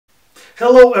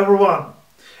Hello everyone,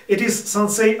 it is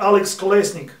Sensei Alex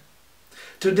Kolesnik.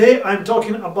 Today I'm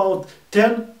talking about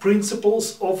 10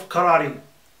 principles of karate.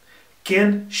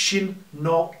 Kun Sin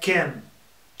No Ken.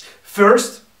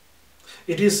 First,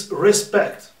 it is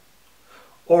respect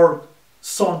or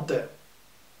sonte.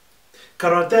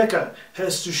 Karateka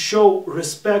has to show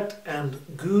respect and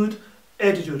good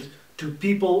attitude to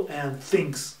people and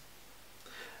things.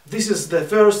 This is the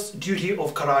first duty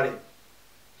of karate.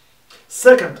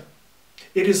 Second,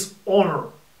 it is honor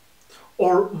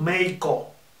or meiko.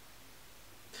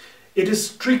 It is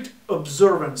strict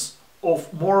observance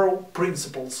of moral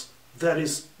principles that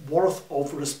is worth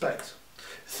of respect.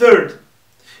 Third,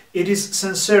 it is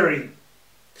sincerity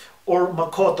or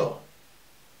makoto.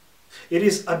 It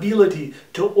is ability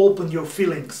to open your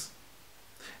feelings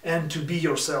and to be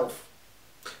yourself.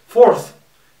 Fourth,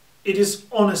 it is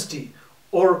honesty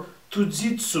or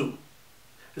tujitsu,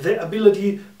 the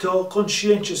ability to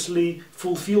conscientiously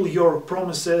fulfill your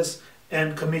promises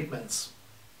and commitments.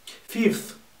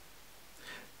 Fifth,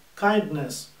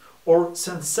 kindness or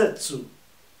sensetsu.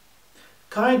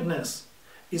 Kindness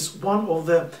is one of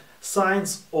the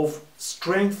signs of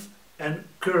strength and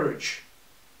courage,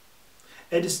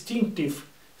 a distinctive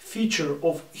feature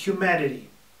of humanity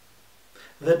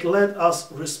that let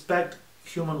us respect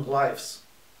human lives.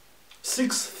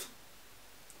 Sixth,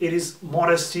 it is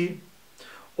modesty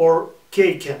or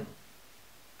keiken.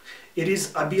 It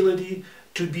is ability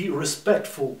to be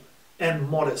respectful and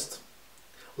modest,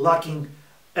 lacking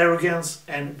arrogance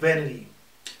and vanity.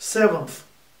 Seventh,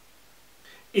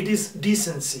 it is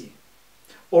decency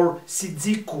or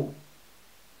shidziku.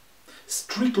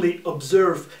 Strictly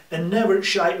observe and never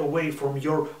shy away from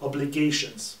your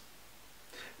obligations,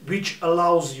 which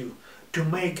allows you to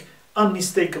make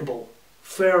unmistakable,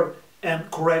 fair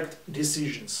and correct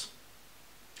decisions.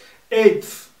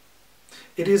 Eighth,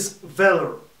 it is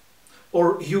valor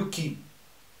or yuki.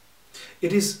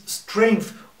 It is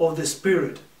strength of the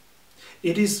spirit.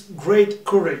 It is great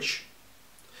courage.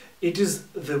 It is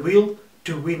the will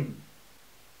to win.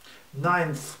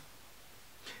 Ninth,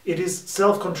 it is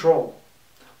self-control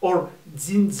or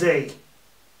zinzei.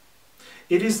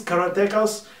 It is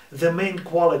karateka's the main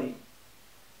quality.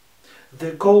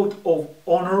 The code of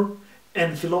honor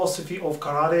and philosophy of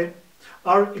karate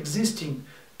are existing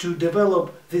to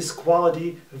develop this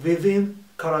quality within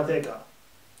karateka.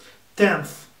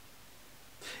 10th,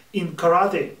 in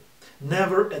karate,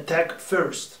 never attack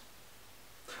first,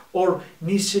 or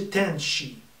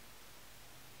nisshitenshi.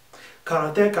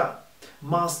 Karateka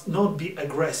must not be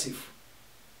aggressive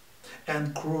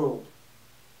and cruel.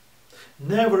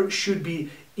 Never should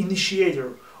be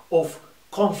initiator of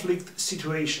conflict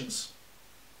situations.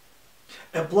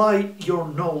 Apply your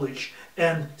knowledge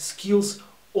and skills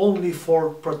only for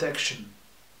protection.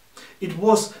 It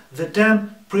was the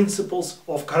 10 principles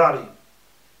of karate.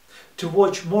 To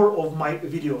watch more of my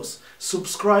videos,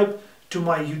 subscribe to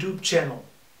my YouTube channel.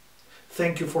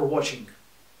 Thank you for watching.